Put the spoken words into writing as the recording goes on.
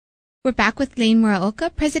We're back with Lane Muraoka,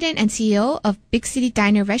 President and CEO of Big City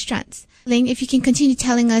Diner Restaurants. Lane, if you can continue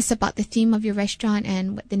telling us about the theme of your restaurant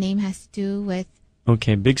and what the name has to do with.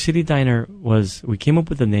 Okay, Big City Diner we came up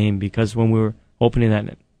with the name because when we were opening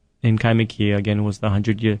that in Kaimiki, again, it was the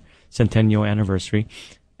 100-year centennial anniversary.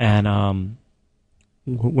 And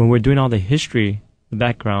when we're doing all the history, the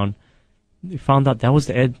background, we found out that was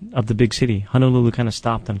the edge of the big city. Honolulu kind of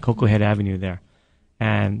stopped on Coco Head Avenue there.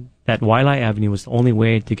 And that Wailai Avenue was the only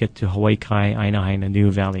way to get to Hawaii Kai, Ainaha, and the New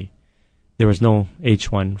Valley. There was no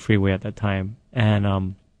H1 freeway at that time.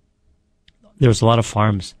 And there was a lot of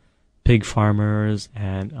farms, pig farmers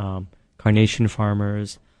and carnation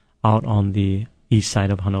farmers out on the east side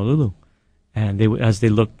of Honolulu. And as they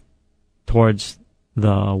looked towards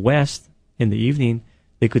the west in the evening,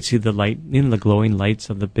 they could see the light, the glowing lights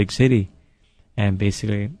of the big city. And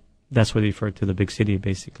basically, that's what they referred to the big city,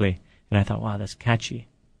 basically. And I thought, wow, that's catchy.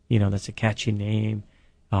 That's a catchy name.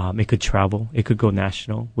 It could travel. It could go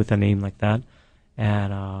national with a name like that.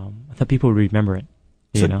 And I thought people would remember it,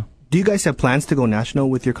 Do you guys have plans to go national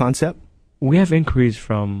with your concept? We have inquiries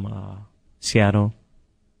from Seattle,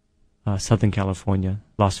 Southern California,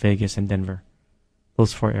 Las Vegas, and Denver.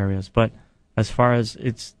 Those 4 areas. But as far as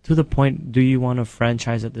it's to the point, do you want to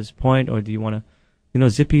franchise at this point, or do you want to,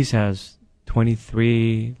 Zippy's has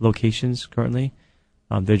 23 locations currently.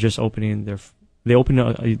 They're just opening they opened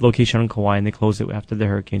a location on Kauai and they closed it after the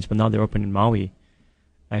hurricanes, but now they're opening in Maui.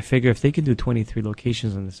 I figure if they can do 23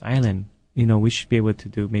 locations on this island, we should be able to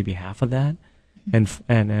do maybe half of that. And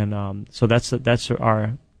so that's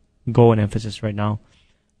our goal and emphasis right now.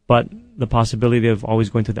 But the possibility of always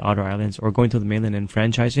going to the outer islands or going to the mainland and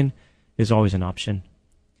franchising is always an option.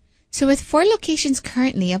 So with 4 locations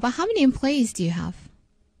currently, about how many employees do you have?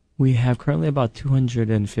 We have currently about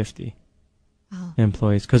 250 wow.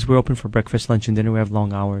 employees because we're open for breakfast, lunch, and dinner. We have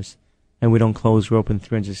long hours, and we don't close. We're open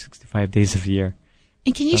 365 days of the year.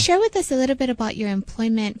 And can you share with us a little bit about your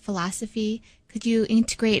employment philosophy? Could you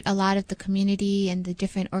integrate a lot of the community and the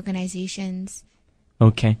different organizations?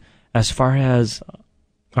 Okay. As far as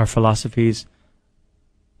our philosophies,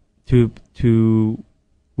 we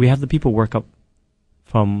have the people work up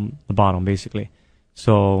from the bottom, basically.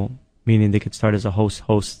 So, meaning they could start as a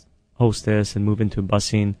hostess and move into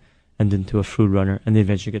busing and then to a food runner and then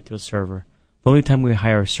eventually get to a server. The only time we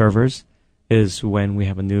hire servers is when we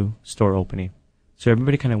have a new store opening. So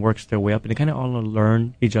everybody kind of works their way up and they kind of all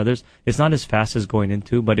learn each other's. It's not as fast as going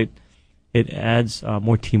into, but it adds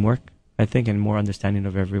more teamwork, I think, and more understanding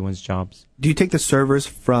of everyone's jobs. Do you take the servers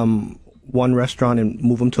from one restaurant and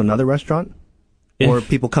move them to another restaurant? Or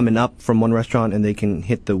people coming up from one restaurant and they can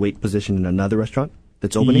hit the wait position in another restaurant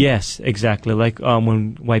that's opening? Yes, exactly. Like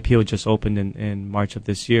when YPO just opened in March of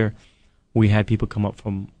this year, we had people come up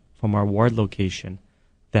from our ward location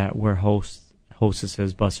that were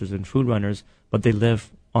hostesses, bussers, and food runners, but they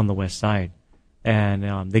live on the west side.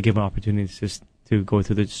 And they give them opportunities to go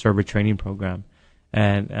through the server training program.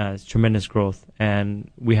 And it's tremendous growth.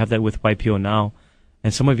 And we have that with YPO now.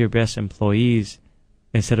 And some of your best employees,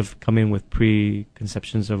 instead of coming with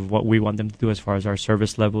preconceptions of what we want them to do as far as our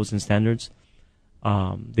service levels and standards,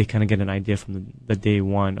 they kind of get an idea from the day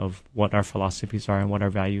one of what our philosophies are and what our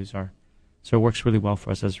values are. So it works really well for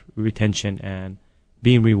us as retention and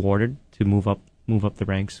being rewarded to move up the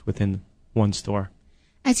ranks within one store.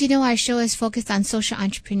 As you know, our show is focused on social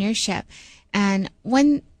entrepreneurship. And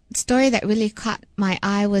one story that really caught my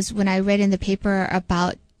eye was when I read in the paper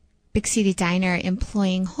about Big City Diner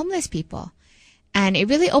employing homeless people. And it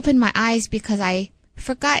really opened my eyes because I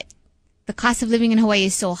forgot the cost of living in Hawaii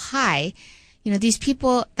is so high. These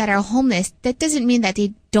people that are homeless, that doesn't mean that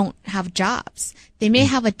they don't have jobs. They may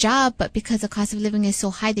have a job, but because the cost of living is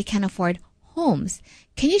so high, they can't afford homes.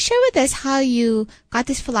 Can you share with us how you got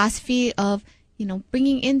this philosophy of,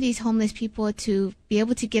 bringing in these homeless people to be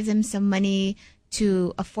able to give them some money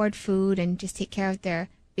to afford food and just take care of their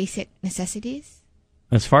basic necessities?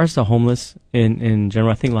 As far as the homeless in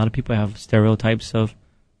general, I think a lot of people have stereotypes of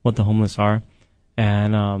what the homeless are.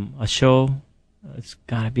 And a show, it's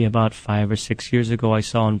got to be about 5 or 6 years ago, I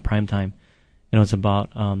saw on primetime. And it was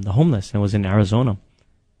about the homeless. And it was in Arizona.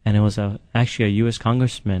 And it was actually a U.S.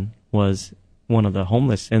 congressman was one of the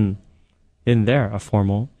homeless in there, a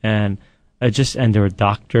formal. And there were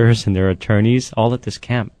doctors and there were attorneys all at this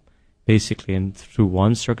camp, basically. And through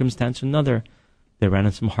one circumstance or another, they ran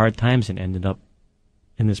into some hard times and ended up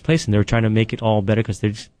in this place, and they were trying to make it all better because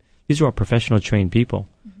these were all professional trained people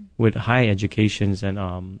with high educations and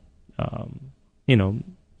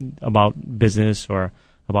about business or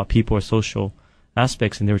about people or social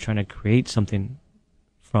aspects, and they were trying to create something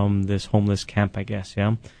from this homeless camp, I guess,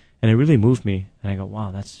 yeah. And it really moved me, and I go,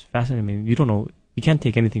 wow, that's fascinating. I mean, you don't know you can't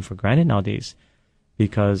take anything for granted nowadays,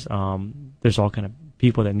 because there's all kind of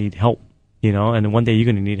people that need help, and one day you're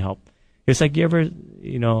going to need help. It's like, you ever,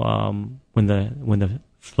 when the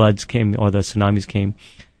floods came or the tsunamis came,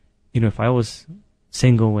 if I was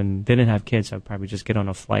single and didn't have kids, I'd probably just get on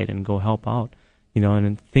a flight and go help out, and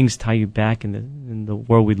then things tie you back in the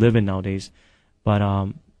world we live in nowadays.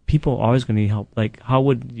 But people are always going to need help. Like, how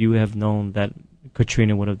would you have known that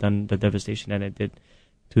Katrina would have done the devastation that it did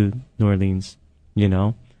to New Orleans,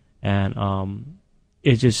 and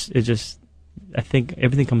it just I think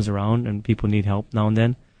everything comes around and people need help now and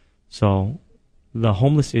then. So the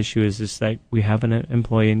homeless issue is just like, we have an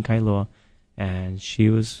employee in Kailua, and she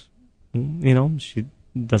was, she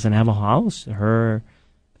doesn't have a house. I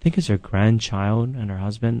think it's her grandchild and her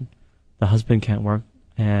husband. The husband can't work,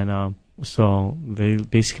 and so they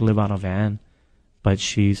basically live out of a van. But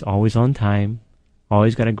she's always on time,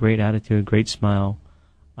 always got a great attitude, great smile,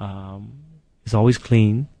 is always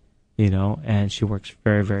clean, and she works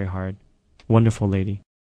very, very hard. Wonderful lady.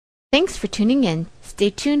 Thanks for tuning in. Stay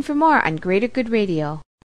tuned for more on Greater Good Radio.